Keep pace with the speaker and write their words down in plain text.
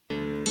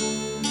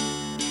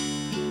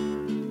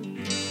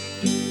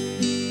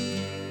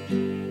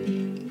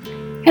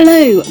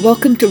Hello,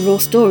 welcome to Raw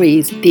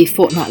Stories, the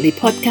fortnightly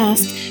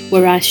podcast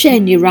where I share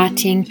new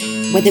writing,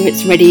 whether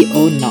it's ready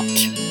or not.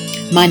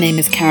 My name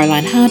is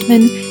Caroline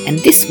Hardman, and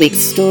this week's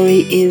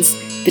story is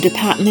The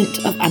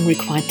Department of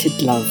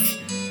Unrequited Love.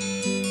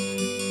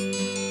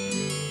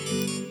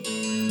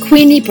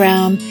 Queenie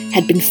Brown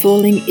had been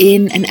falling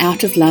in and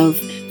out of love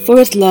for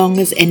as long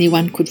as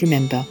anyone could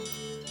remember.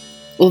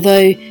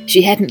 Although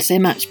she hadn't so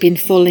much been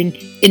falling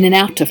in and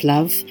out of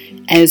love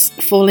as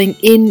falling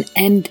in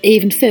and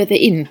even further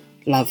in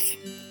love,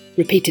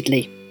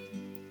 repeatedly.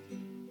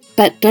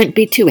 But don't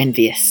be too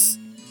envious.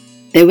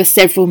 There were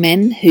several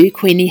men who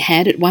Queenie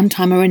had at one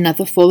time or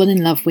another fallen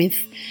in love with,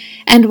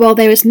 and while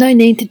there is no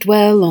need to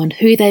dwell on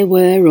who they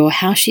were or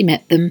how she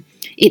met them,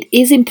 it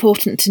is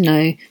important to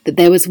know that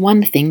there was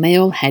one thing they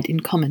all had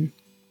in common.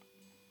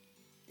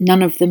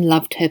 None of them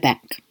loved her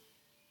back.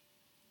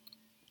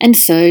 And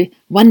so,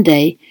 one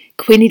day,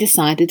 Queenie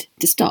decided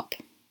to stop.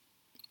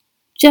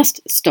 Just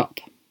stop.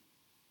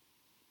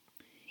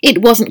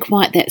 It wasn't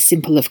quite that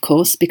simple, of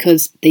course,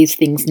 because these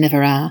things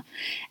never are,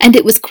 and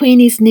it was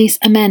Queenie's niece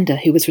Amanda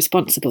who was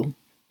responsible.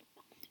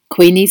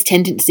 Queenie's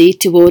tendency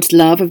towards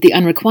love of the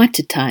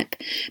unrequited type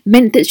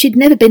meant that she'd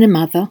never been a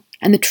mother,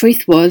 and the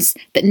truth was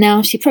that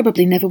now she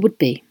probably never would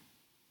be.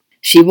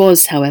 She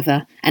was,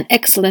 however, an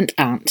excellent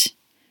aunt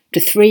to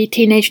 3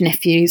 teenage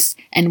nephews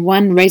and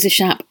 1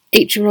 razor-sharp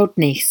 8-year-old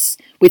niece,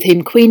 with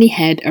whom Queenie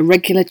had a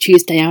regular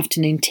Tuesday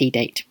afternoon tea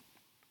date.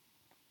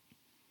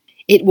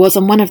 It was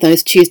on one of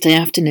those Tuesday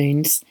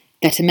afternoons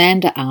that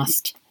Amanda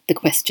asked the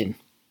question,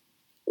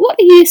 "What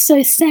are you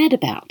so sad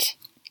about,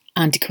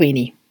 Auntie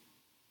Queenie?"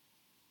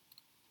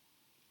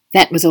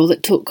 That was all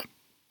it took.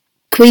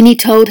 Queenie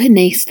told her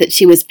niece that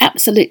she was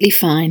absolutely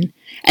fine,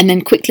 and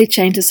then quickly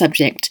changed the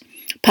subject,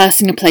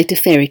 passing a plate of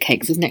fairy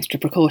cakes as an extra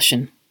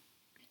precaution.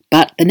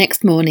 But the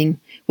next morning,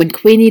 when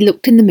Queenie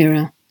looked in the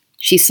mirror,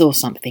 she saw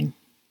something.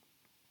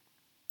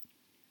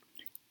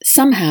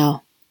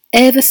 Somehow,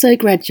 ever so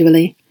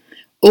gradually,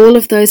 all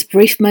of those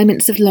brief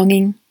moments of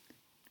longing,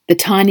 the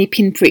tiny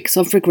pinpricks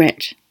of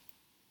regret,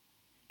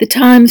 the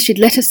times she'd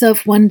let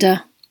herself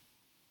wonder,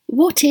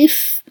 what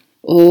if,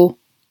 or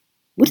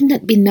wouldn't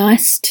it be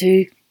nice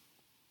to,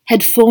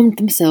 had formed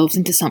themselves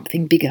into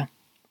something bigger.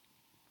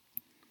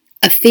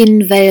 A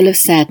thin veil of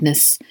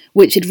sadness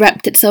which had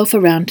wrapped itself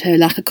around her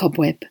like a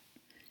cobweb,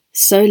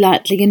 so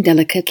lightly and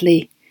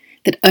delicately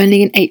that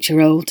only an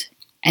 8-year-old,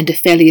 and a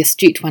fairly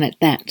astute one at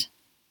that,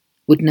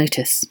 would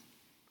notice.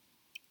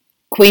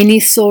 Queenie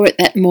saw it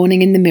that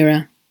morning in the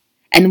mirror,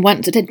 and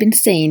once it had been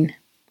seen,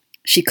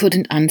 she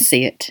couldn't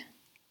unsee it.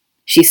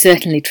 She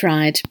certainly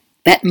tried,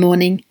 that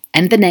morning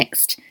and the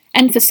next,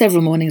 and for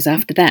several mornings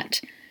after that.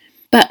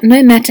 But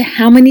no matter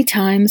how many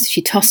times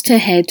she tossed her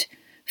head,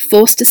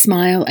 forced a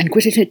smile and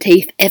gritted her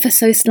teeth ever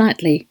so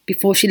slightly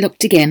before she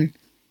looked again,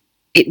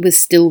 it was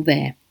still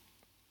there.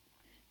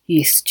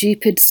 "You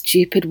stupid,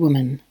 stupid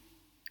woman,"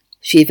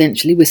 she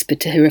eventually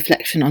whispered to her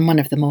reflection on one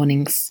of the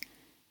mornings,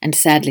 and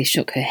sadly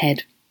shook her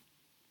head.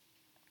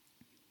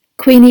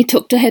 Queenie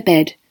took to her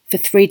bed for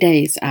 3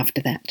 days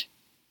after that.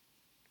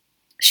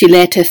 She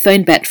let her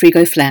phone battery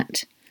go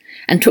flat,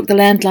 and took the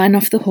landline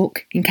off the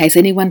hook in case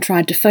anyone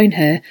tried to phone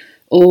her,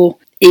 or,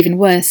 even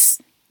worse,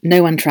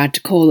 no one tried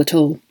to call at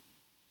all.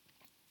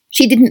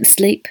 She didn't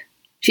sleep,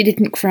 she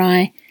didn't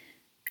cry,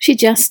 she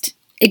just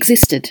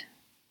existed.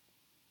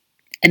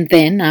 And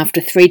then, after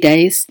 3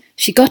 days,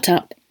 she got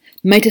up,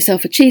 made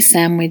herself a cheese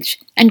sandwich,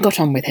 and got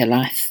on with her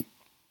life.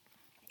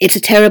 It's a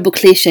terrible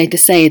cliché to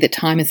say that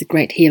time is a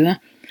great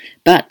healer,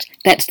 but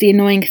that's the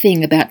annoying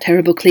thing about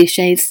terrible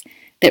clichés,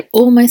 they're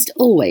almost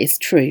always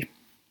true.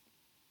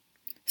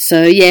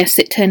 So yes,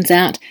 it turns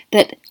out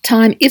that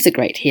time is a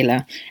great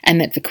healer,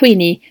 and that for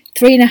Queenie,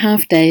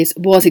 3.5 days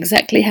was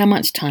exactly how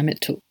much time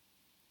it took.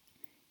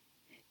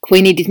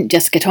 Queenie didn't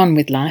just get on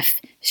with life,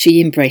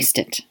 she embraced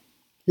it.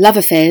 Love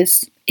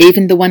affairs,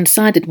 even the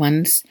one-sided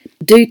ones,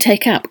 do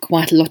take up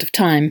quite a lot of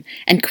time,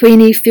 and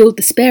Queenie filled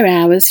the spare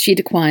hours she'd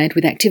acquired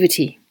with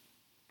activity.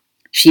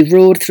 She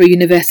roared through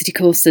university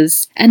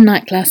courses and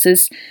night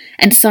classes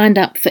and signed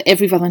up for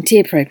every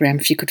volunteer program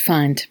she could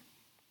find.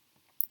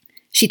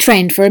 She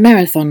trained for a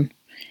marathon,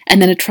 and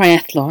then a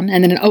triathlon,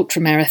 and then an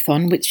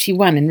ultramarathon, which she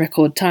won in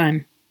record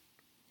time.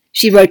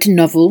 She wrote a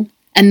novel,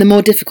 and the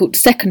more difficult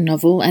second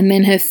novel, and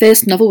then her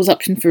first novel was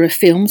optioned for a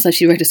film, so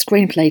she wrote a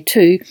screenplay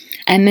too,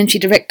 and then she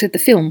directed the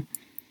film.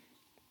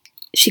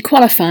 She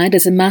qualified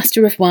as a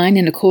Master of Wine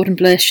and a Cordon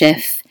Bleu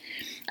chef,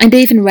 and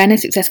even ran a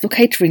successful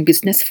catering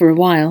business for a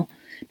while,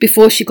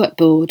 before she got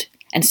bored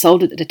and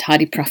sold it at a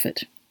tidy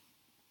profit.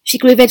 She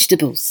grew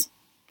vegetables.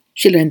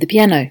 She learned the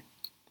piano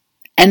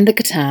and the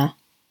guitar,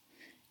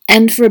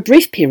 and for a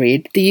brief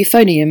period the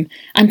euphonium,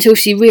 until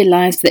she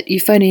realised that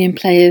euphonium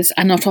players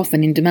are not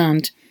often in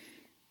demand.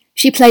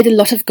 She played a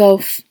lot of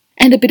golf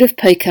and a bit of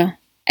poker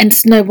and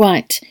Snow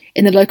White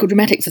in the local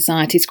dramatic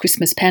society's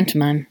Christmas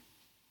pantomime.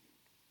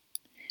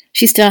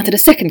 She started a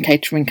second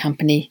catering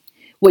company,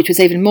 which was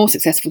even more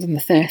successful than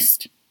the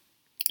first.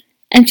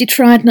 And she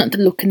tried not to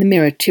look in the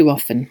mirror too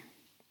often,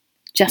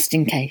 just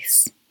in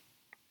case.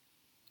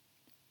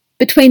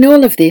 Between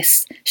all of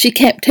this, she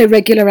kept her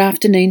regular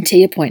afternoon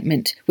tea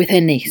appointment with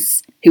her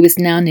niece, who was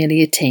now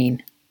nearly a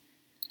teen.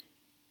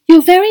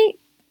 "You're very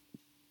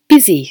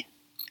busy,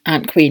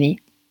 Aunt Queenie,"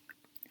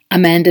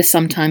 Amanda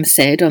sometimes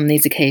said on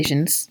these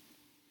occasions.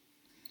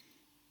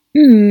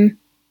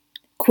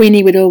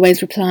 Queenie would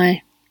always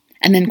reply,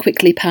 and then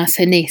quickly pass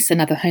her niece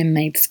another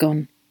homemade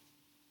scone.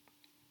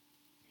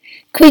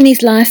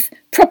 Queenie's life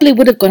probably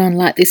would have gone on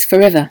like this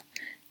forever,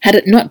 had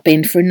it not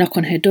been for a knock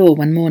on her door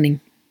one morning.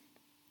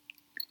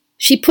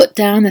 She put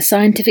down the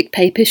scientific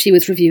paper she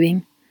was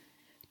reviewing,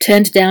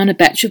 turned down a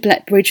batch of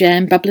blackberry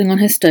jam bubbling on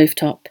her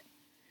stovetop,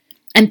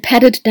 and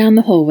padded down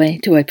the hallway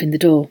to open the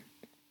door.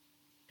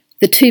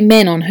 The two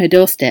men on her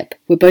doorstep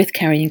were both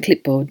carrying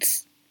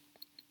clipboards.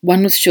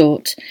 One was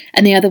short,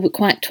 and the other was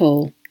quite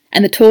tall,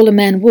 and the taller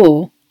man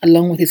wore,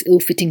 along with his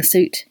ill-fitting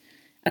suit,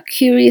 a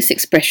curious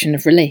expression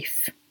of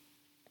relief.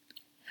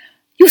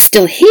 "You're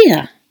still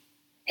here!"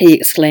 he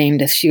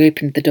exclaimed as she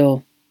opened the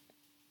door.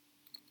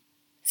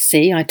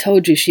 "See, I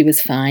told you she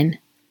was fine,"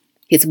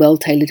 his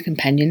well-tailored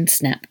companion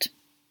snapped.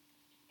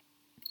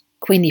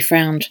 Queenie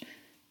frowned.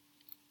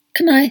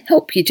 "Can I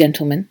help you,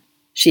 gentlemen?"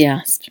 she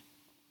asked.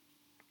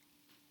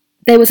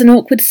 There was an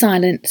awkward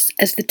silence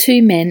as the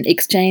two men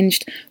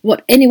exchanged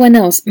what anyone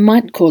else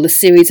might call a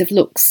series of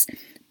looks,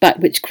 but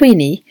which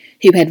Queenie,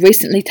 who had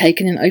recently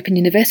taken an Open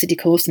University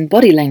course in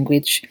body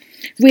language,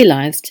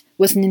 realised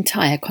was an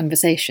entire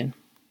conversation.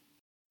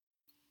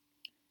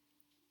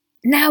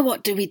 "Now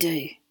what do we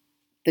do?"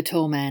 the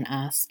tall man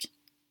asked.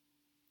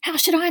 "How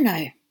should I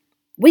know?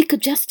 We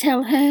could just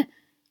tell her—"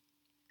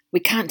 "We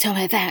can't tell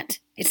her that.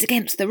 It's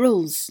against the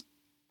rules."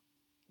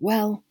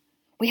 "Well,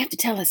 we have to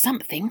tell her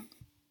something."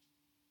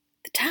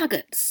 "The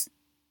targets."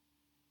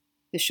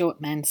 The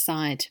short man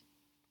sighed.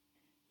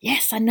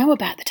 "Yes, I know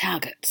about the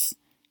targets."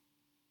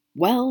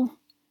 "Well,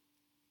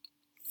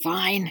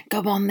 fine,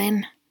 go on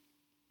then."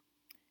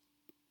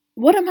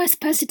 "What am I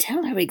supposed to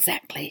tell her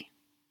exactly?"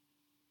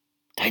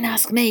 "Don't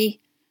ask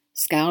me,"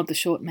 scowled the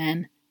short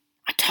man.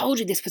 "I told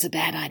you this was a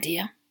bad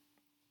idea."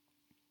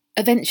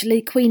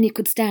 Eventually, Queenie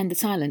could stand the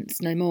silence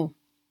no more.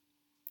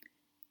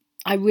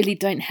 "I really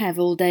don't have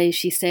all day,"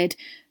 she said,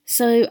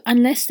 "so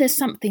unless there's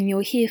something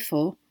you're here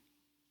for—"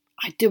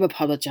 "I do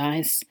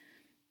apologise,"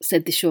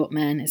 said the short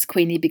man as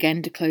Queenie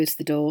began to close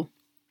the door.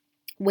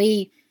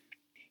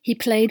 He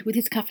played with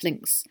his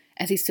cufflinks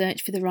as he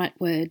searched for the right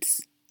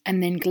words,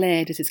 and then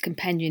glared as his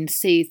companion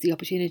seized the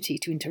opportunity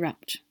to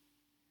interrupt.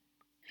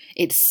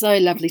 "It's so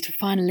lovely to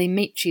finally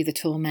meet you," the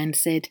tall man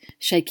said,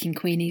 shaking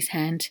Queenie's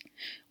hand.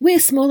 "We're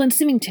Small and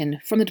Symington,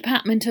 from the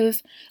Department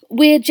of—"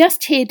 "We're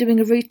just here doing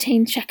a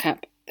routine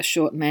check-up," the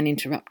short man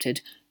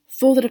interrupted,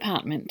 "for the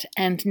department,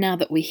 and now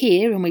that we're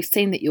here and we've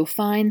seen that you're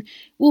fine,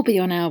 we'll be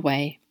on our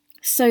way.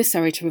 So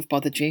sorry to have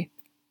bothered you."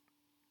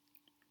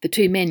 The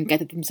two men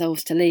gathered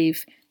themselves to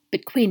leave,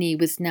 but Queenie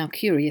was now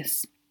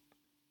curious.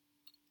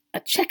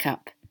 "A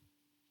check-up?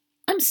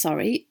 I'm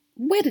sorry,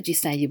 where did you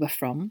say you were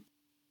from?"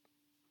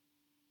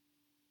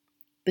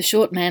 The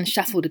short man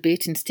shuffled a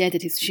bit and stared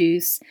at his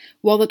shoes,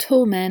 while the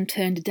tall man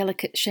turned a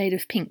delicate shade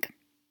of pink.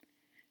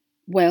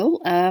 "Well,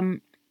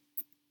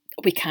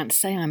 we can't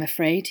say, I'm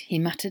afraid," he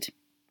muttered.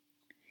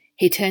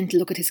 He turned to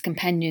look at his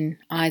companion,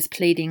 eyes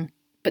pleading,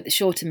 but the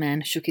shorter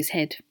man shook his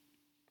head.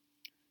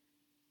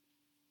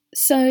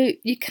 "So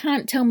you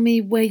can't tell me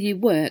where you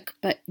work,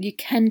 but you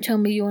can tell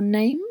me your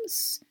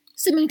names?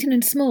 Symington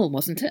and Small,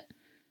 wasn't it?"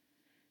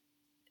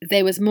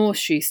 There was more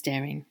shoe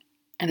staring,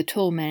 and the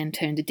tall man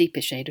turned a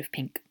deeper shade of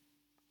pink.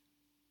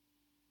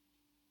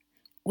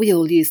 "We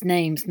all use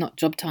names, not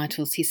job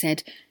titles," he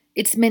said.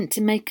 "It's meant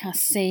to make us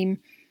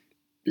seem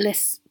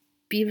less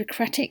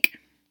bureaucratic."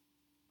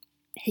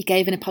 He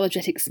gave an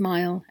apologetic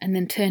smile and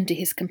then turned to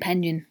his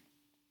companion.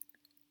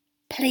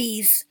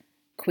 "Please,"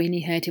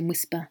 Queenie heard him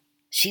whisper.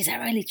 "She's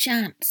our only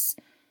chance."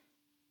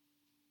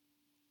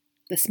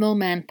 The small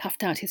man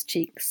puffed out his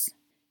cheeks.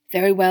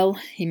 "Very well,"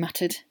 he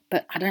muttered,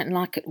 "but I don't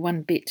like it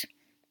one bit."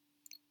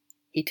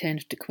 He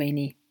turned to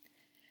Queenie.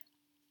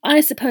 "I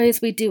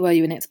suppose we do owe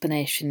you an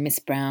explanation, Miss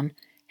Brown.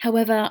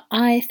 However,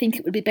 I think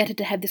it would be better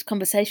to have this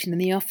conversation in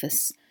the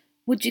office.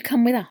 Would you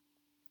come with us?"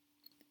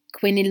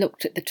 Queenie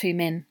looked at the two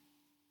men.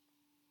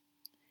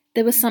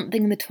 There was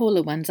something in the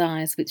taller one's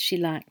eyes which she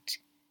liked.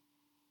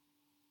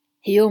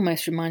 He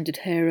almost reminded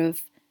her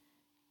of—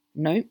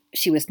 No,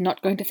 she was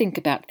not going to think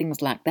about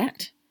things like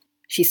that,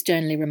 she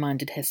sternly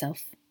reminded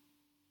herself.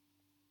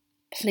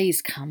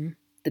 "Please come,"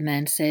 the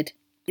man said.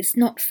 "It's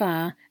not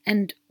far,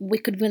 and we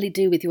could really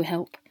do with your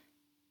help."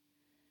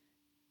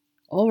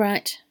 "All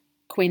right,"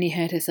 Queenie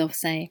heard herself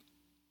say.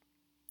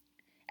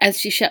 As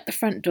she shut the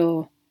front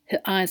door,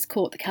 her eyes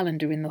caught the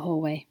calendar in the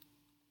hallway.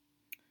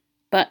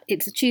 "But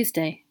it's a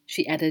Tuesday,"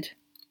 she added.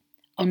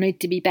 "I'll need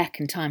to be back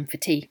in time for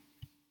tea."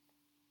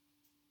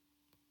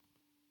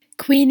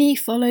 Queenie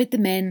followed the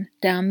men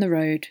down the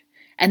road,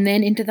 and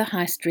then into the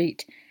high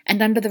street,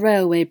 and under the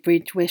railway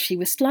bridge, where she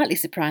was slightly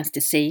surprised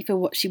to see, for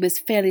what she was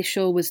fairly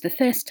sure was the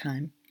first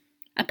time,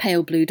 a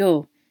pale blue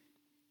door.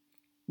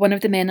 One of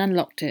the men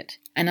unlocked it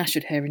and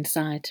ushered her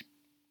inside.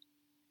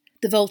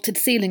 The vaulted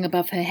ceiling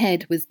above her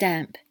head was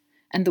damp,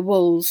 and the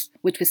walls,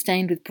 which were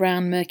stained with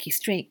brown murky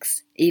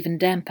streaks, even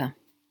damper.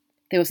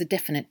 There was a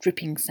definite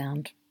dripping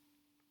sound.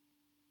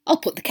 "I'll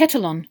put the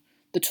kettle on,"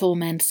 the tall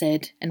man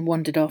said, and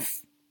wandered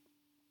off.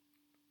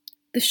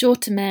 The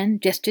shorter man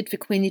gestured for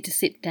Queenie to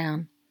sit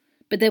down,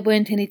 but there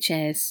weren't any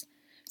chairs,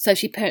 so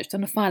she perched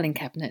on a filing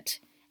cabinet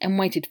and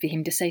waited for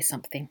him to say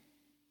something.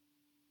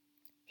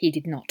 He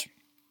did not.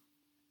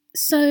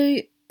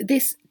 "So,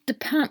 this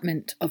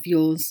department of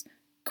yours,"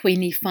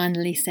 Queenie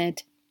finally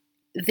said,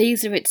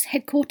 "these are its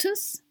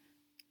headquarters?"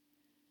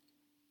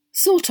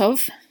 "Sort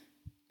of.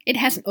 It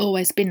hasn't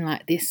always been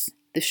like this,"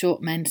 the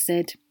short man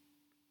said.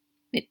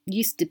 "It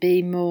used to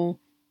be more—"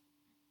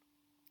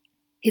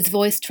 His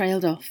voice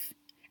trailed off,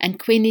 and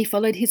Queenie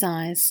followed his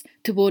eyes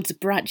towards a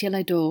bright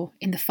yellow door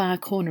in the far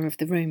corner of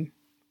the room.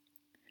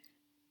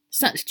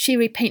 Such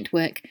cheery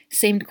paintwork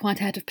seemed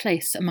quite out of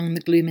place among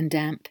the gloom and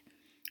damp,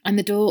 and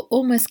the door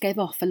almost gave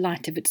off a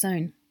light of its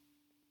own.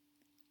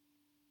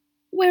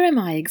 "Where am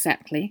I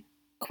exactly?"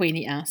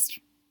 Queenie asked.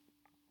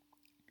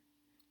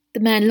 The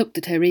man looked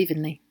at her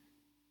evenly.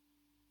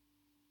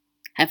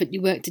 "Haven't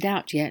you worked it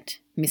out yet,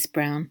 Miss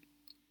Brown?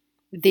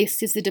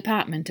 This is the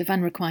Department of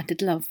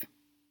Unrequited Love."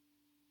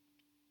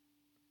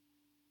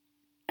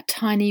 A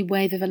tiny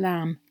wave of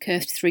alarm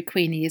coursed through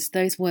Queenie as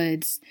those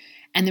words,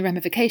 and the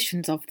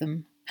ramifications of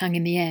them, hung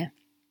in the air.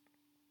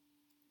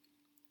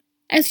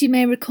 As you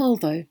may recall,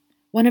 though,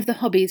 one of the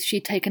hobbies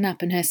she'd taken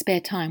up in her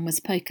spare time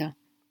was poker,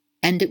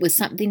 and it was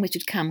something which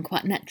had come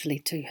quite naturally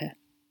to her.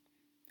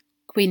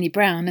 Queenie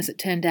Brown, as it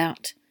turned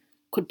out,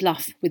 could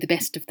bluff with the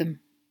best of them.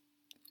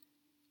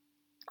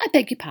 "I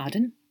beg your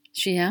pardon?"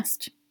 she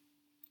asked.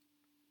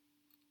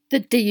 "The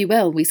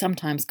DUL, we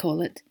sometimes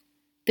call it,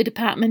 the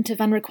Department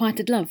of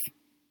Unrequited Love."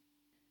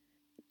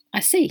 "I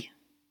see,"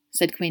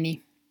 said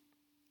Queenie.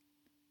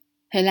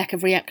 Her lack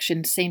of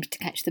reaction seemed to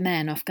catch the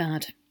man off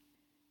guard.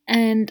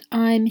 "And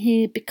I'm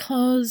here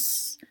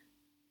because—"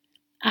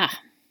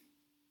 "Ah,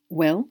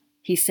 well,"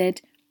 he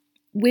said,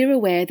 "we're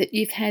aware that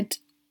you've had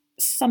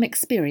some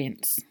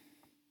experience."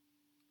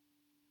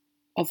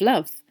 "Of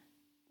love?"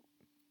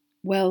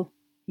 "Well,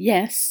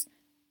 yes,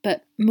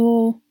 but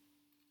more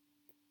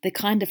the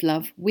kind of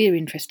love we're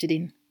interested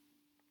in."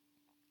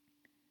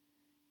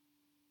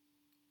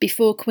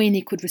 Before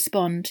Queenie could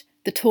respond,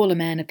 the taller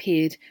man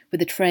appeared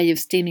with a tray of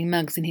steaming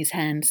mugs in his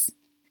hands.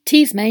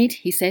 "Tea's made,"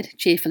 he said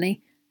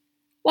cheerfully.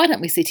 "Why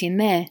don't we sit in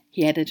there?"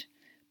 he added,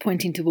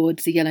 pointing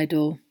towards the yellow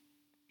door.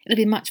 "It'll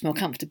be much more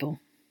comfortable."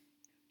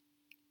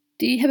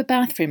 "Do you have a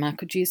bathroom I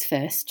could use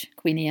first?"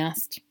 Queenie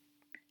asked.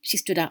 She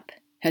stood up,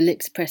 her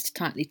lips pressed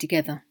tightly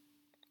together.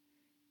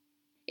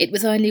 It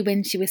was only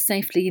when she was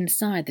safely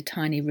inside the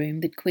tiny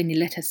room that Queenie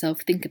let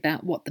herself think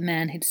about what the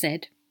man had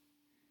said.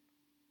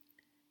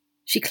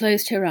 She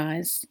closed her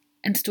eyes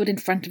and stood in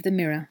front of the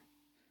mirror,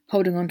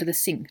 holding onto the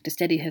sink to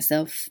steady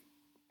herself.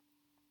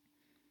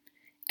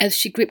 As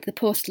she gripped the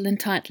porcelain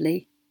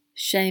tightly,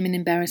 shame and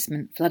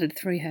embarrassment flooded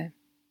through her.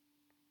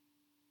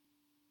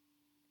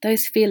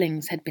 Those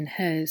feelings had been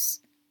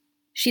hers.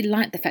 She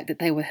liked the fact that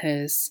they were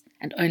hers,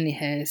 and only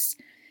hers,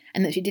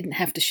 and that she didn't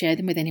have to share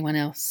them with anyone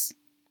else.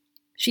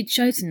 She'd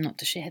chosen not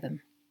to share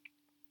them.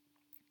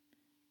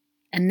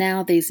 And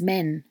now these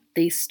men,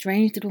 these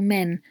strange little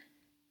men,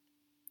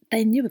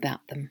 they knew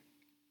about them.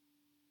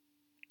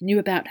 Knew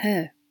about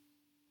her.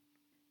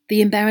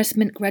 The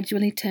embarrassment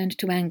gradually turned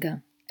to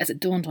anger as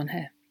it dawned on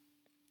her.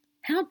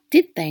 How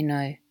did they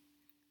know?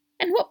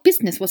 And what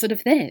business was it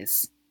of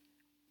theirs?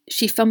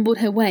 She fumbled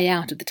her way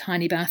out of the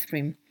tiny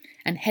bathroom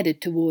and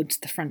headed towards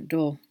the front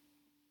door.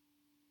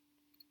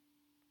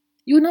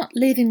 "You're not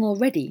leaving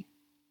already?"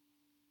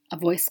 a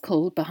voice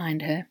called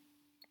behind her.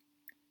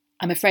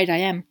 "I'm afraid I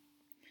am,"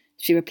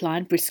 she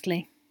replied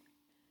briskly.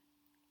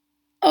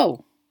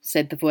 "Oh,"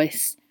 said the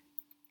voice,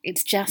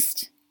 "it's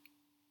just—"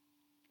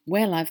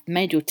 "Well, I've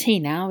made your tea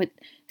now. It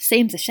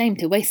seems a shame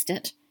to waste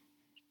it."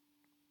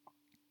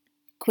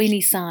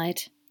 Queenie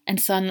sighed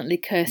and silently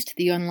cursed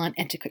the online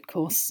etiquette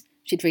course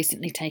she'd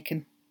recently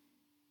taken.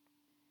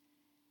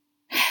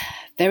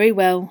 "Very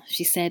well,"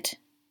 she said.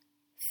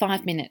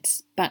 5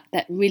 minutes, but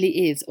that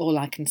really is all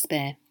I can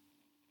spare."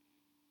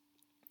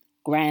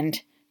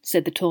 "Grand,"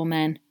 said the tall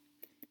man.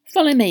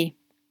 "Follow me.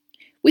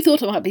 We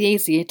thought it might be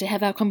easier to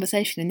have our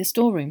conversation in the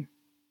storeroom."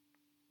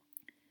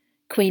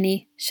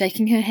 Queenie,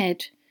 shaking her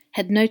head,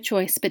 had no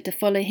choice but to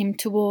follow him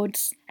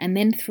towards, and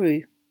then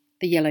through,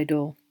 the yellow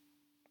door.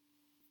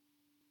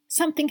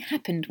 Something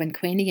happened when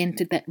Queenie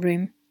entered that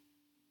room.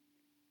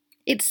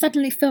 It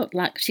suddenly felt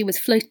like she was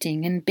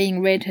floating and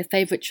being read her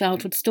favourite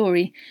childhood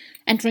story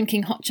and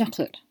drinking hot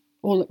chocolate,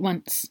 all at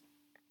once.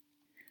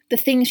 The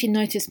thing she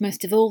noticed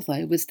most of all,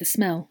 though, was the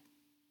smell.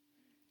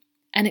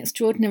 An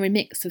extraordinary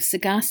mix of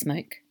cigar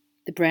smoke,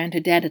 the brand her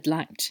dad had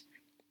liked,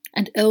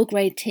 and Earl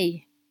Grey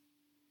tea,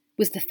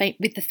 with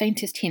the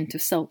faintest hint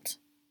of salt.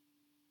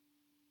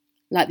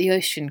 Like the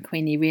ocean,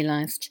 Queenie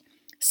realised,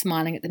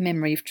 smiling at the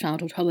memory of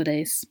childhood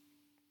holidays.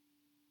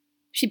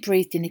 She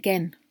breathed in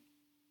again.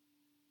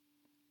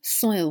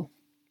 Soil,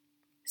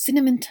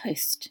 cinnamon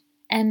toast,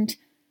 and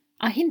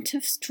A hint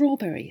of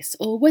strawberries,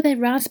 or were they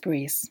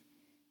raspberries?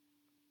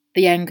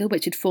 The anger,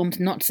 which had formed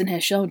knots in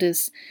her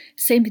shoulders,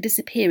 seemed to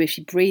disappear as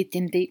she breathed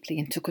in deeply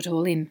and took it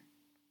all in.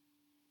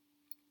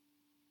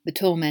 The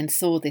tall man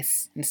saw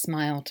this and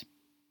smiled.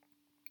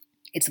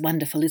 "It's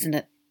wonderful, isn't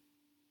it?"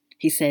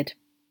 he said.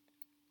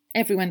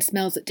 "Everyone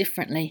smells it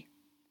differently.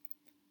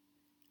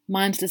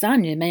 Mine's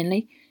lasagna,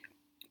 mainly,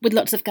 with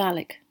lots of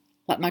garlic,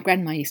 like my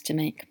grandma used to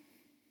make."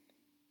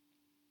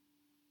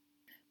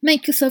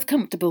 "Make yourself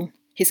comfortable,"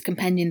 his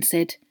companion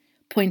said,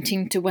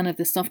 pointing to one of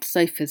the soft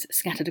sofas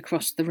scattered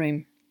across the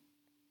room.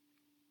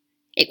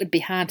 It would be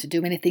hard to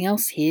do anything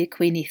else here,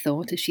 Queenie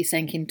thought as she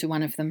sank into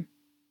one of them.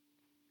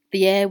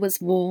 The air was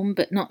warm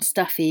but not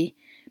stuffy,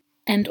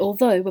 and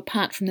although,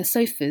 apart from the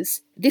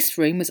sofas, this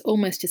room was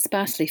almost as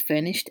sparsely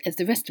furnished as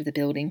the rest of the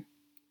building,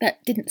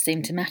 that didn't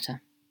seem to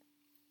matter.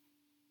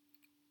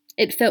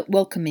 It felt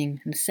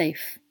welcoming and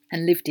safe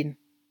and lived in.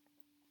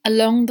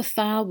 Along the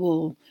far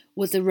wall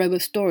was a row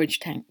of storage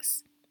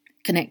tanks,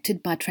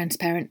 connected by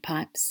transparent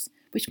pipes,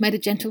 which made a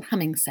gentle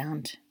humming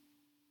sound.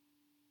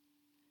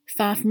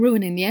 Far from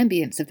ruining the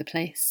ambience of the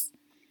place,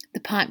 the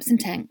pipes and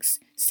tanks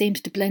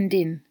seemed to blend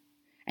in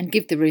and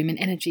give the room an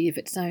energy of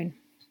its own.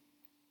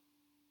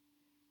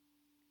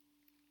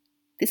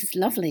 "This is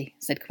lovely,"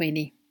 said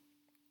Queenie.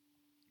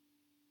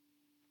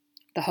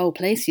 "The whole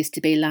place used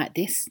to be like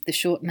this," the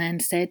short man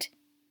said.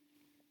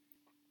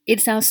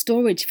 "It's our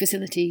storage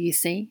facility, you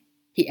see,"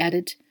 he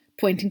added,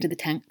 pointing to the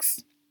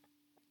tanks.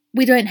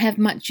 "We don't have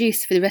much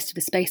use for the rest of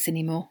the space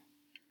anymore.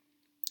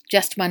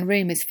 Just one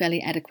room is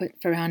fairly adequate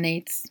for our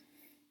needs."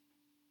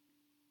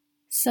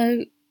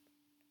 "So,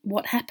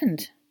 what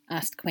happened?"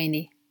 asked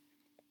Queenie,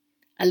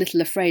 a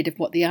little afraid of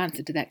what the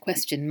answer to that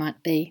question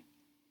might be.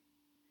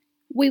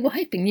 "We were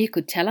hoping you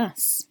could tell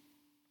us."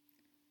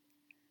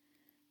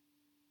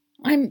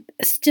 "I'm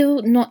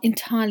still not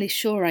entirely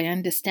sure I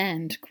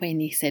understand,"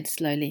 Queenie said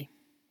slowly.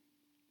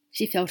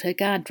 She felt her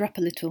guard drop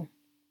a little.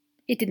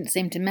 It didn't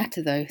seem to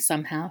matter, though,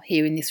 somehow,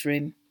 here in this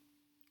room.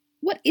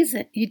 "What is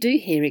it you do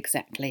here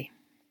exactly?"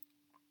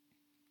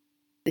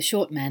 The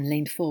short man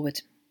leaned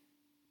forward.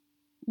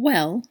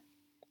 "Well,"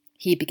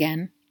 he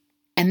began,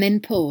 and then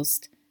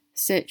paused,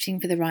 searching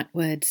for the right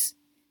words.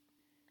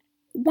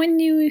 "When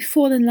you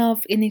fall in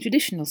love in the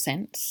traditional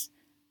sense,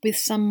 with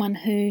someone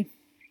who...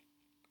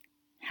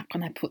 how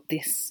can I put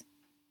this?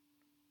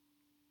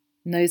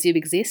 Knows you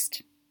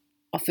exist,"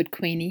 offered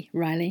Queenie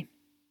wryly.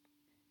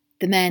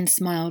 The man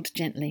smiled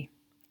gently,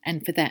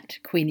 and for that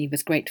Queenie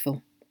was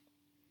grateful.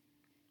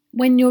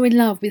 "When you're in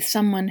love with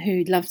someone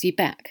who loves you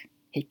back,"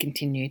 he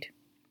continued,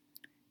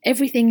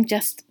 "everything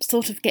just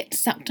sort of gets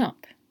sucked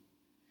up.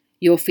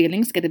 Your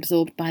feelings get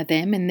absorbed by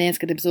them and theirs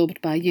get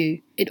absorbed by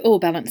you. It all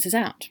balances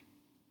out.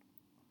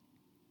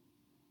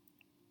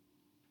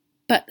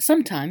 But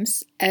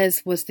sometimes,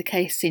 as was the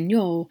case in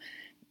your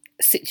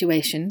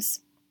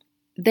situations,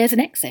 there's an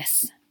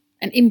excess,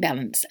 an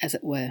imbalance, as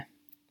it were."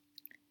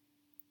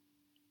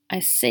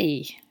 "I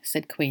see,"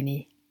 said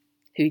Queenie,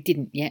 who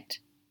didn't yet.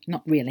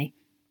 Not really.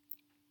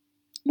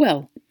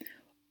 "Well,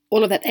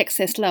 all of that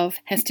excess love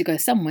has to go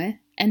somewhere,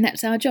 and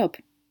that's our job.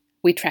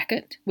 We track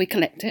it, we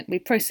collect it, we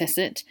process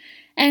it,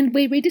 and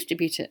we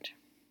redistribute it."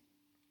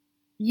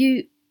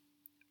 "You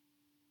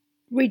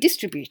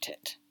redistribute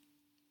it?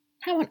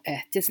 How on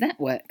earth does that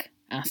work?"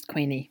 asked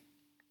Queenie.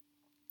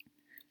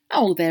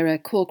 "Oh, there are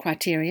core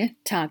criteria,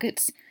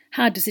 targets,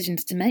 hard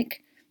decisions to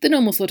make, the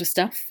normal sort of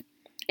stuff.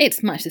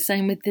 It's much the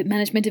same with the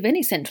management of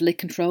any centrally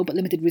controlled but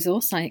limited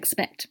resource, I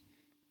expect.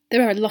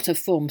 There are a lot of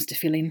forms to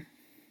fill in."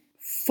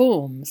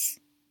 "Forms,"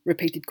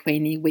 repeated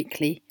Queenie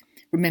weakly,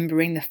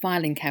 remembering the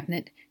filing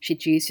cabinet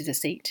she'd used as a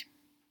seat.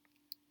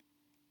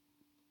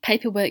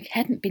 Paperwork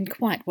hadn't been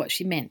quite what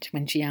she meant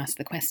when she asked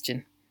the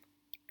question.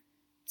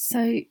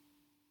 "So,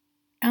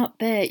 out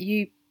there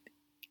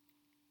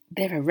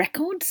there are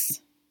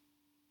records?"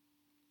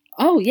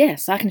 "Oh,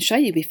 yes, I can show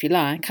you if you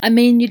like. I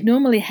mean, you'd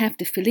normally have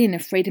to fill in a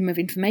Freedom of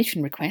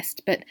Information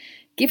request, but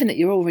given that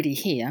you're already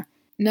here..."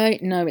 No,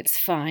 it's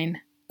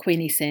fine,"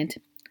 Queenie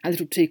said, a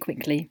little too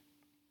quickly,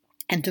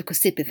 and took a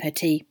sip of her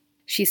tea.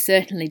 She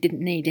certainly didn't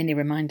need any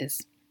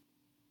reminders.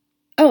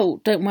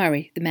 "Oh, don't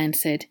worry," the man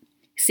said,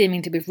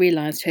 seeming to have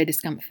realised her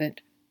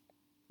discomfort.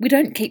 "We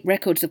don't keep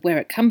records of where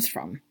it comes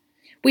from.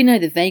 We know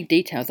the vague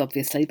details,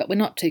 obviously, but we're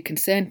not too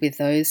concerned with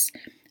those.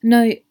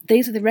 No,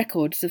 these are the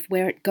records of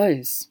where it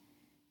goes."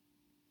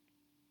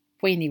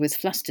 Queenie was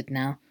flustered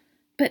now.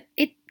 "But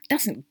it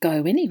doesn't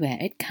go anywhere.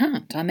 It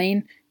can't. I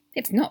mean,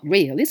 it's not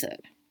real, is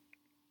it?"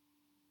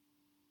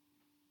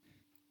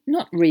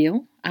 "Not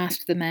real?"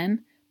 asked the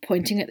man,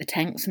 pointing at the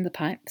tanks and the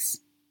pipes.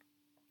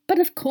 "But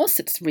of course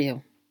it's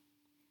real.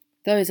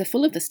 Those are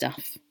full of the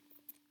stuff."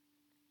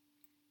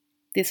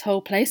 "This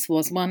whole place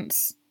was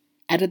once,"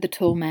 added the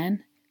tall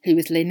man, who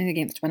was leaning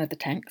against one of the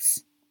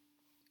tanks.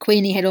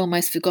 Queenie had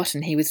almost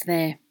forgotten he was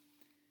there.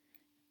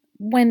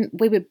 "When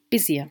we were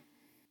busier."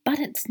 "But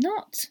it's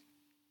not."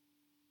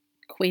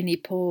 Queenie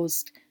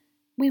paused.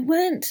 "We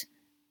weren't..."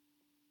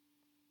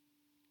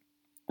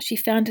 She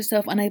found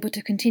herself unable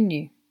to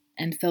continue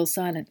and fell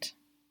silent.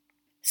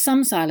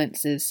 Some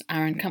silences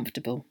are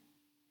uncomfortable,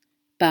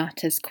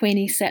 but as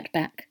Queenie sat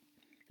back,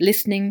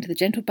 listening to the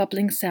gentle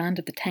bubbling sound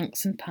of the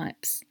tanks and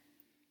pipes,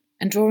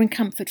 and drawing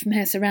comfort from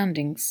her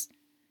surroundings,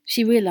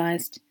 she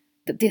realised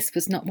that this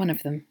was not one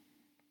of them.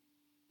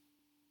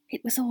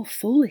 It was all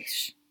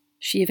foolish,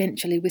 she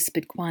eventually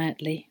whispered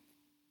quietly,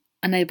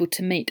 unable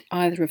to meet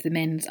either of the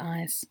men's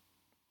eyes.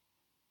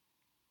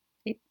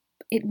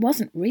 It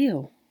wasn't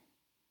real.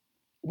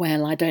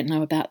 Well, I don't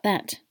know about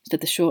that,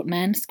 said the short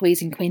man,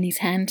 squeezing Queenie's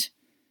hand.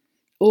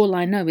 All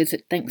I know is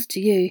that thanks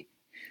to you,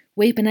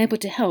 we've been able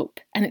to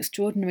help an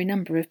extraordinary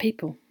number of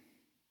people.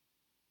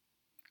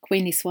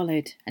 Queenie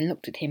swallowed and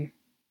looked at him.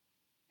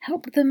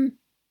 Help them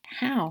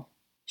how?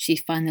 She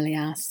finally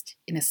asked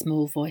in a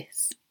small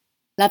voice.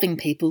 Loving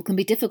people can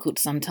be difficult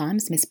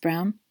sometimes, Miss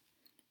Brown.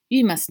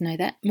 You must know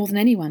that more than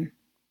anyone.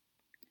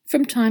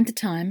 From time to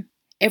time,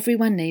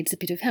 everyone needs a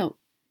bit of help,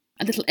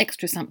 a little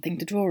extra something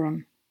to draw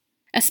on,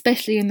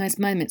 especially in those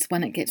moments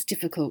when it gets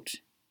difficult.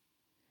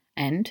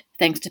 And,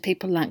 thanks to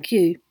people like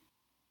you,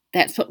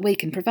 that's what we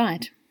can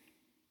provide.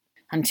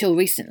 Until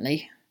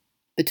recently,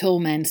 the tall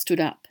man stood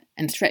up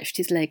and stretched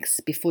his legs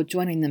before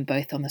joining them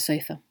both on the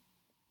sofa.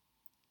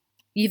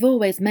 You've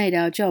always made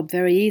our job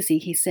very easy,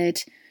 he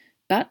said,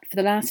 but for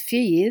the last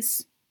few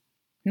years,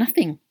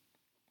 nothing.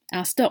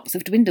 Our stocks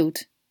have dwindled.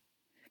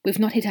 We've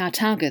not hit our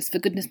targets for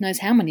goodness knows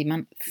how many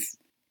months.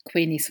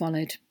 Queenie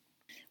swallowed.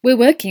 We're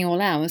working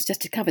all hours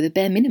just to cover the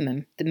bare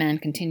minimum, the man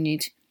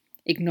continued,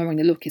 ignoring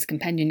the look his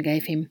companion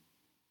gave him.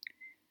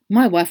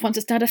 My wife wants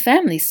to start a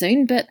family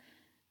soon, but...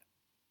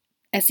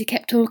 As he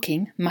kept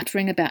talking,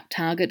 muttering about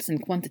targets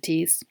and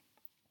quantities,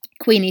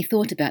 Queenie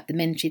thought about the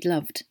men she'd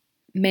loved,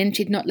 men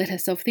she'd not let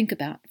herself think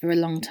about for a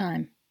long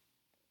time.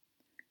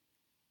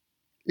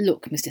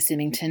 Look, Mr.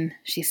 Symington,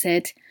 she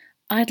said,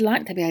 I'd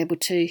like to be able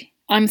to...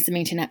 I'm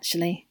Symington,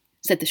 actually,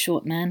 said the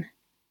short man.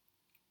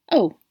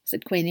 Oh,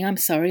 said Queenie, I'm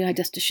sorry, I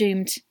just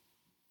assumed.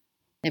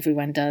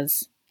 Everyone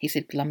does, he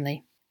said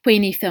glumly.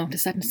 Queenie felt a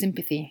sudden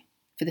sympathy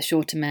for the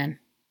shorter man.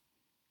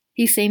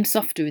 He seemed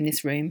softer in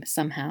this room,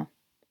 somehow.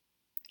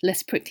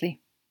 Less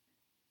prickly.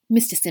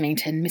 Mr.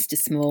 Symington, Mr.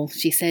 Small,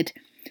 she said,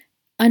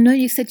 I know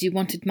you said you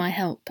wanted my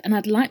help, and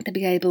I'd like to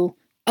be able...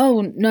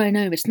 Oh, no,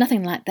 it's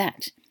nothing like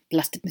that,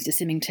 blustered Mr.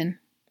 Symington.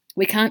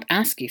 We can't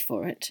ask you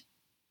for it.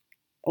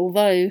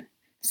 Although,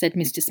 said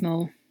Mr.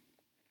 Small.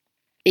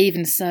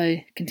 Even so,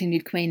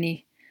 continued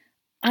Queenie,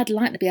 I'd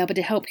like to be able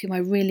to help you, I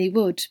really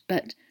would,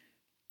 but...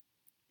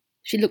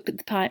 She looked at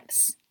the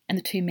pipes and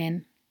the two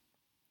men.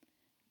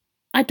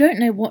 I don't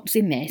know what's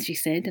in there, she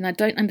said, and I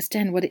don't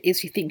understand what it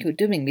is you think you're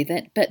doing with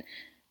it, but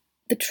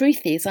the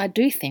truth is I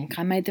do think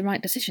I made the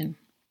right decision.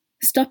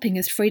 Stopping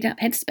has freed up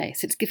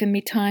headspace. It's given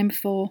me time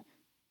for...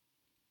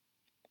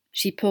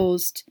 She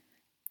paused,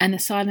 and the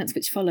silence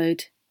which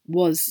followed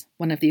was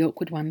one of the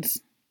awkward ones.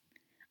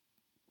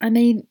 I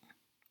mean...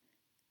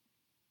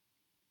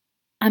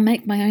 I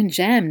make my own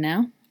jam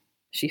now,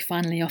 she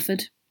finally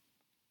offered.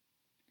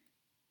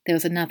 There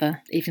was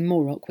another, even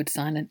more awkward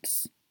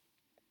silence.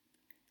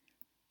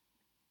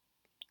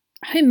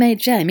 Homemade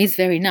jam is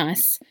very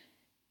nice,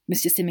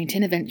 Mr.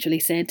 Symington eventually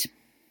said.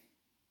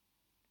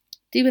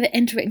 Do you ever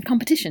enter it in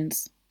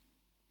competitions?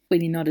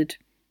 Queenie nodded.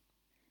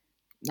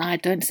 I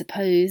don't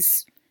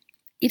suppose...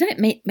 You don't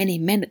meet many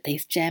men at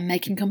these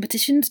jam-making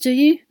competitions, do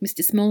you?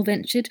 Mr. Small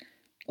ventured.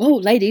 Oh,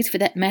 ladies, for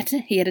that matter,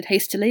 he added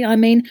hastily. I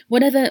mean,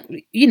 whatever,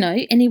 you know,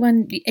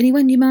 anyone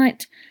you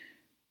might...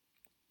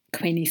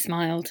 Queenie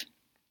smiled.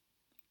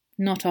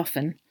 Not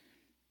often.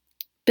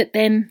 But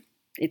then,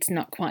 it's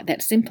not quite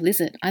that simple, is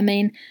it? I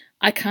mean,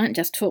 I can't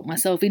just talk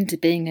myself into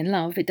being in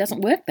love. It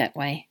doesn't work that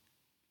way.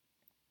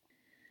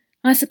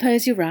 I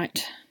suppose you're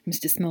right,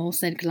 Mr. Small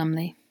said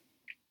glumly.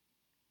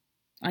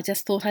 I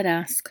just thought I'd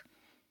ask.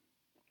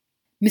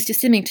 Mr.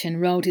 Symington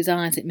rolled his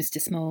eyes at Mr.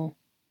 Small,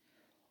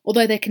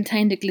 although they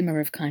contained a glimmer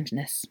of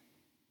kindness.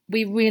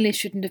 We really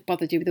shouldn't have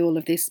bothered you with all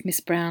of this, Miss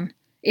Brown.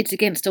 It's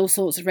against all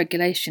sorts of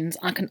regulations.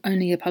 I can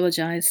only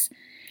apologise.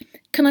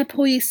 Can I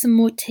pour you some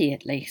more tea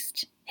at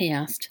least? He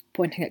asked,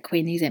 pointing at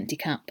Queenie's empty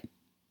cup.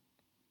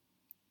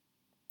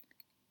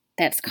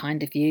 That's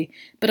kind of you,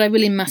 but I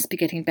really must be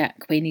getting back,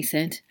 Queenie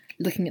said,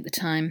 looking at the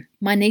time.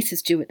 My niece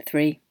is due at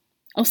 3.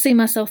 I'll see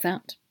myself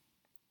out.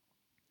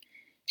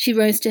 She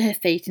rose to her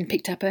feet and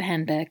picked up her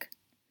handbag,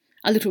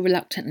 a little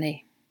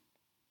reluctantly.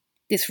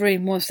 This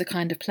room was the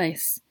kind of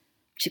place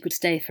she could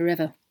stay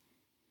forever.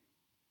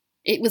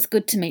 It was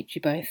good to meet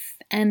you both,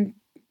 and,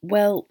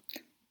 well,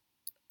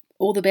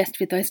 all the best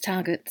with those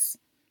targets.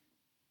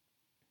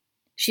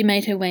 She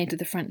made her way to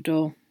the front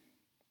door.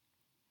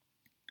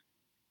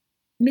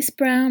 Miss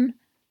Brown?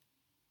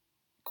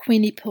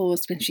 Queenie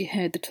paused when she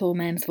heard the tall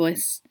man's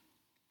voice,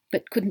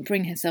 but couldn't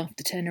bring herself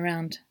to turn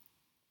around.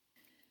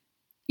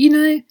 You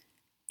know,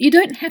 you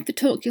don't have to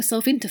talk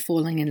yourself into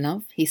falling in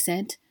love, he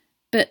said,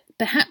 but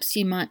perhaps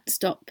you might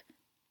stop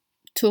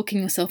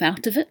talking yourself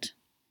out of it.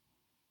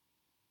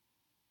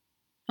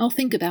 I'll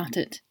think about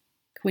it,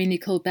 Queenie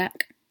called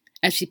back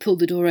as she pulled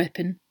the door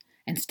open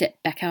and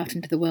stepped back out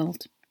into the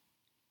world.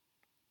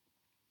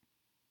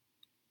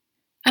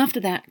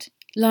 After that,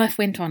 Life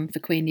went on for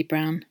Queenie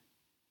Brown.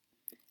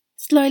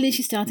 Slowly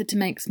she started to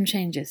make some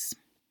changes.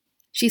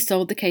 She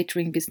sold the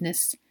catering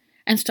business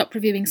and stopped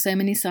reviewing so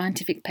many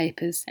scientific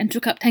papers and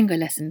took up tango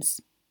lessons.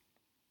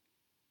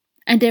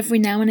 And every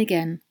now and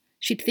again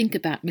she'd think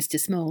about Mr.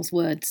 Small's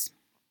words.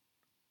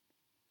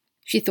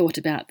 She thought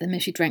about them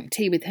as she drank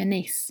tea with her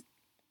niece,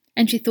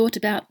 and she thought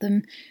about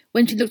them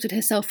when she looked at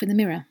herself in the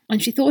mirror,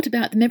 and she thought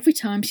about them every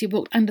time she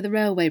walked under the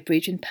railway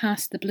bridge and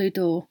past the blue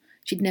door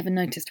she'd never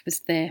noticed was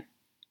there.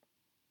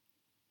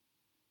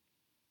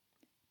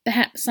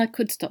 Perhaps I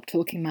could stop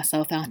talking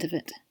myself out of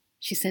it,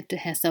 she said to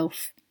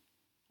herself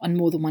on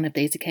more than one of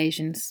these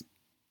occasions,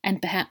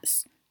 and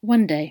perhaps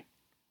one day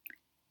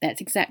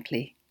that's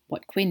exactly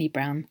what Queenie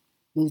Brown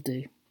will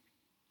do.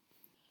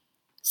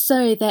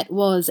 So that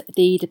was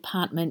The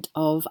Department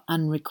of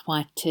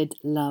Unrequited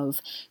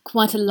Love.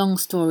 Quite a long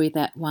story,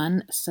 that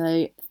one,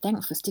 so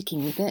thanks for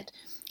sticking with it.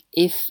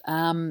 If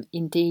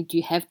indeed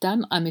you have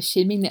done, I'm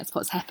assuming that's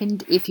what's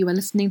happened if you are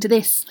listening to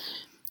this.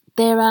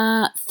 There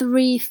are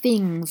 3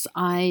 things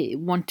I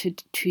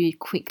wanted to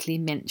quickly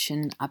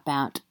mention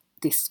about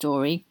this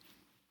story.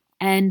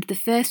 And the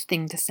first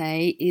thing to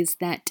say is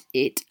that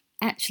it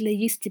actually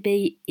used to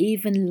be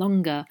even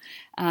longer.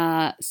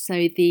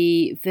 So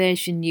the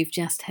version you've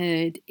just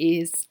heard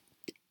is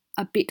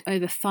a bit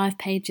over 5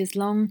 pages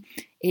long.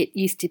 It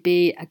used to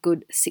be a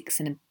good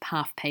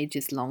 6.5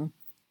 pages long.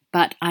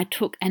 But I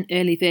took an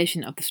early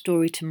version of the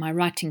story to my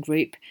writing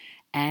group,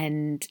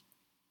 and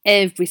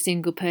every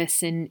single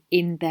person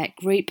in that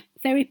group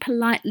very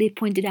politely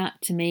pointed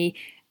out to me,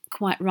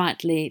 quite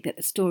rightly, that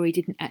the story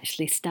didn't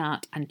actually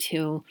start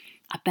until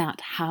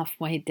about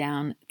halfway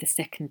down the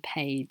 2nd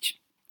page.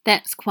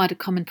 That's quite a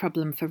common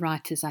problem for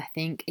writers, I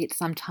think. It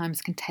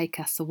sometimes can take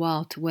us a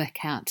while to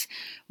work out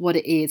what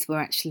it is we're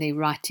actually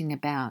writing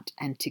about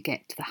and to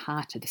get to the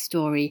heart of the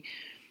story.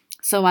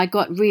 So I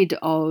got rid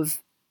of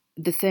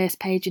the first 1.5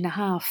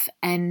 pages,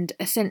 and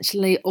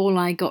essentially all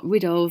I got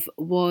rid of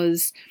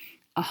was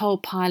a whole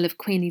pile of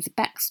Queenie's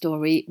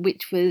backstory,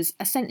 which was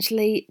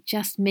essentially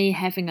just me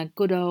having a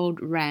good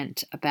old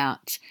rant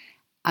about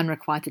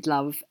unrequited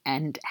love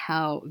and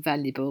how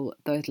valuable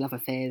those love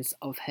affairs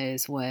of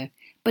hers were.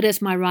 But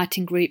as my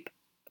writing group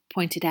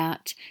pointed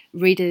out,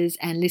 readers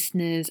and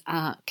listeners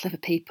are clever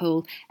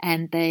people,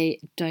 and they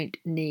don't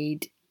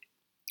need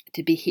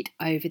to be hit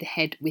over the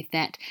head with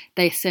that.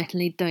 They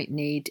certainly don't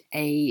need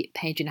a 1.5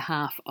 pages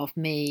of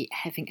me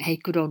having a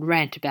good old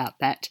rant about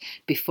that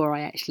before I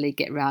actually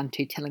get round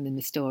to telling them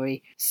the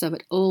story. So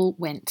it all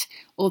went.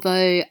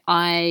 Although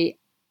I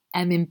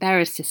am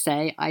embarrassed to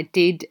say I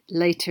did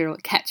later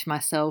catch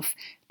myself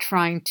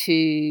trying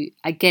to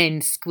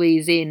again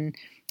squeeze in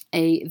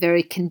a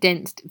very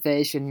condensed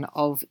version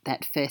of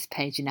that first 1.5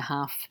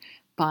 pages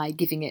by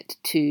giving it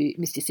to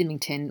Mr.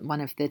 Symington,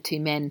 one of the 2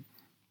 men,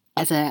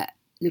 as a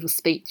little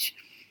speech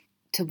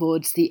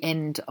towards the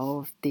end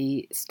of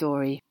the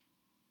story.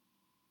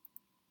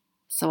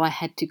 So I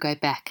had to go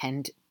back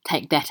and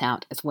take that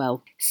out as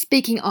well.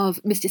 Speaking of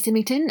Mr.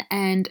 Symington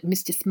and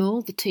Mr.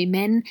 Small, the 2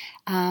 men,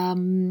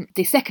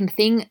 the second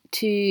thing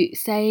to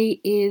say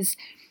is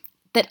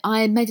that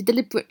I made a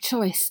deliberate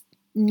choice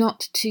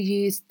not to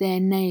use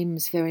their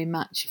names very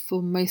much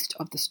for most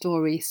of the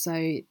story.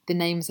 So the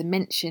names are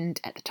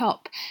mentioned at the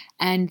top,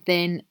 and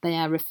then they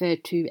are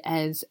referred to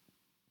as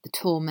the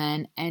tall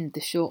man and the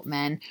short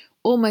man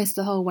almost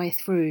the whole way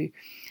through.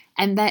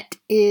 And that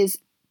is,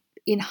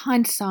 in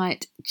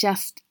hindsight,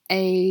 just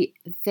a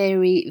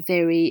very,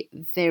 very,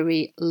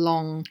 very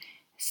long,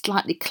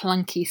 slightly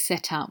clunky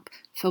setup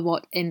for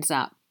what ends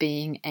up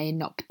being a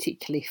not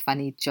particularly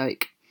funny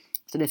joke.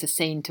 So there's a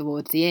scene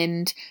towards the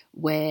end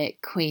where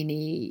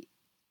Queenie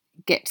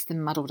gets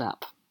them muddled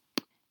up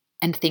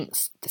and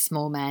thinks the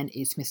small man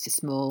is Mr.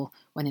 Small,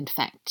 when in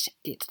fact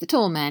it's the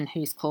tall man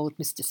who's called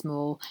Mr.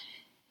 Small,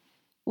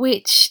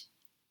 which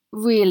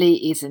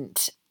really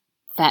isn't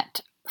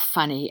that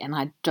funny, and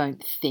I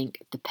don't think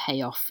the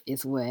payoff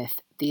is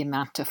worth the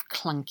amount of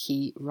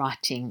clunky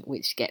writing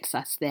which gets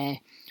us there.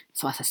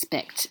 So I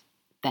suspect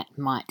that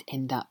might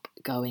end up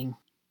going.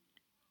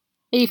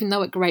 Even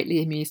though it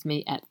greatly amused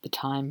me at the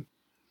time,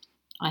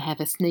 I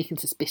have a sneaking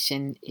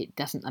suspicion it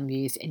doesn't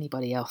amuse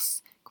anybody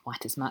else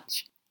quite as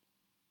much.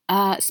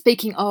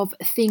 Speaking of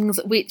things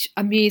which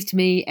amused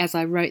me as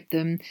I wrote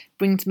them,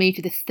 brings me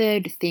to the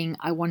third thing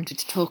I wanted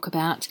to talk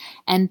about,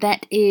 and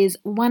that is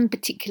one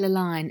particular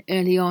line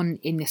early on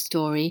in the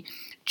story,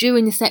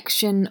 during the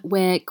section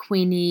where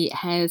Queenie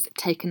has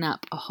taken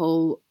up a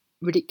whole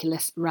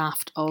ridiculous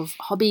raft of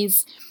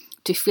hobbies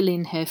to fill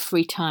in her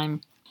free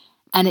time.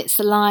 And it's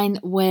the line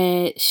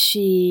where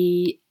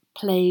she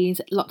plays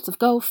lots of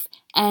golf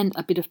and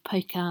a bit of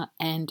poker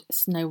and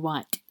Snow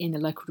White in the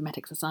local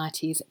dramatic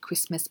society's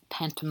Christmas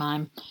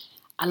pantomime,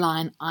 a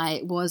line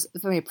I was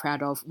very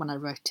proud of when I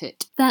wrote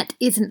it. That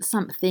isn't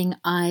something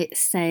I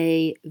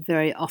say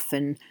very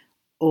often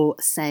or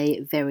say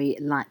very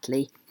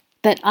lightly,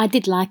 but I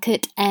did like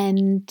it,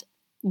 and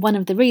one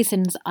of the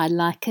reasons I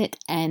like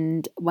it,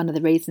 and one of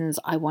the reasons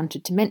I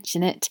wanted to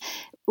mention it,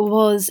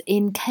 was,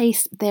 in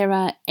case there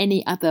are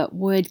any other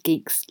word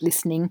geeks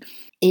listening,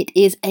 it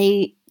is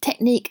a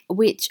technique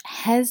which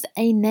has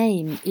a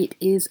name. It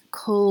is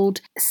called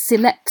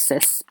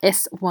Syllepsis,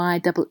 Syllepsis.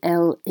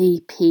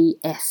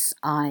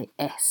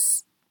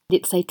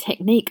 It's a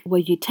technique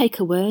where you take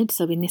a word,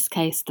 so in this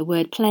case the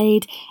word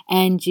played,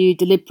 and you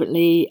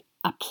deliberately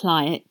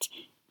apply it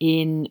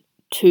in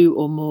two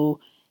or more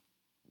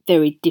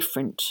very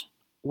different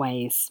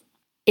ways.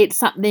 It's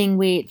something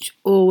which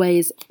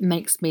always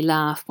makes me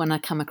laugh when I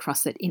come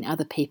across it in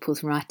other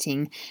people's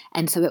writing,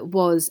 and so it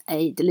was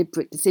a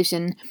deliberate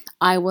decision.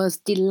 I was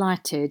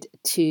delighted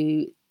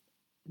to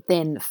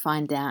then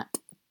find out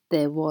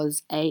there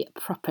was a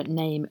proper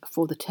name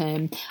for the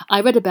term.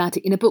 I read about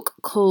it in a book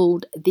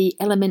called The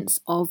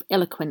Elements of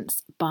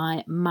Eloquence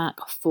by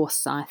Mark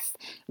Forsyth,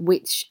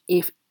 which,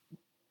 if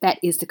that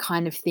is the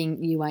kind of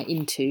thing you are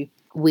into,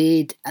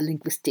 weird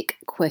linguistic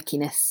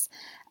quirkiness,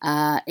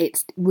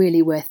 it's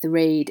really worth the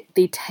read.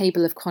 The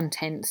table of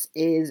contents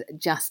is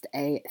just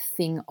a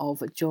thing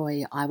of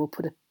joy. I will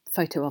put a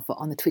photo of it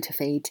on the Twitter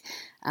feed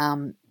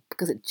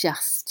because it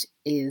just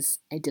is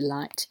a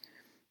delight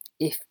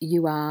if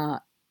you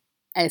are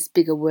as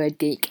big a word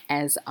geek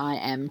as I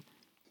am.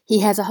 He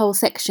has a whole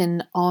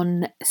section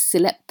on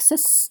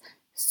syllepsises.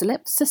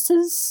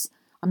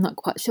 I'm not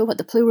quite sure what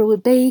the plural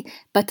would be,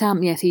 but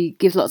yes, he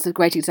gives lots of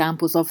great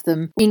examples of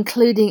them,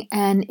 including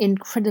an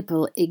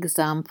incredible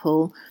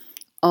example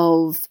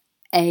of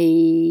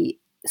a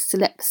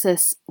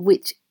syllepsis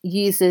which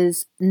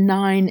uses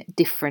 9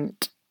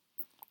 different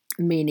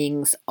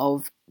meanings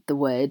of the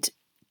word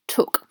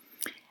took.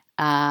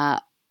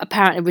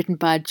 Apparently written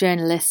by a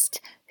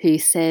journalist who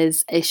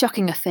says, a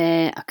shocking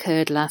affair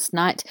occurred last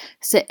night.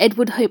 Sir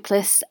Edward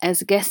Hopeless,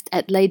 as a guest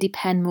at Lady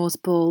Panmure's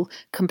ball,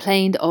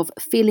 complained of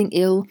feeling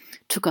ill,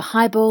 took a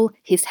highball,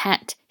 his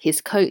hat,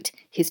 his coat,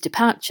 his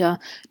departure,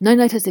 no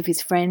notice of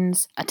his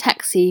friends, a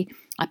taxi,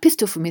 a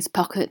pistol from his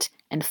pocket,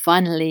 and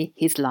finally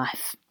his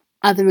life.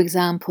 Other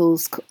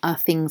examples are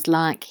things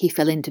like he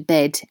fell into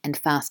bed and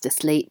fast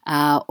asleep,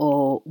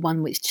 or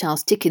one which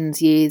Charles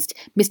Dickens used,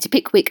 Mr.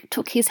 Pickwick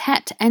took his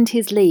hat and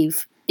his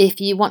leave.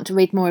 If you want to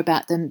read more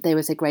about them, there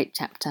is a great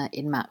chapter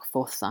in Mark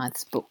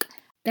Forsyth's book.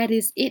 That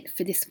is it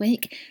for this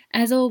week.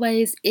 As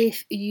always,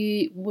 if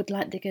you would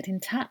like to get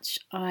in touch,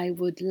 I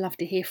would love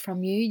to hear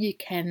from you. You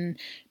can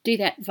do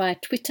that via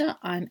Twitter.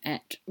 I'm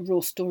at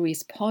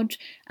rawstoriespod,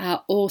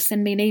 or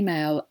send me an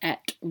email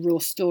at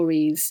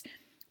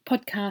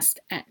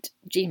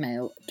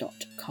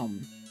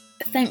rawstoriespodcast@gmail.com.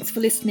 Thanks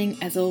for listening.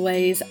 As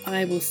always,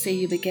 I will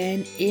see you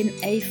again in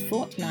a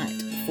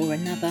fortnight for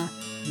another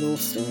Raw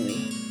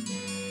Story.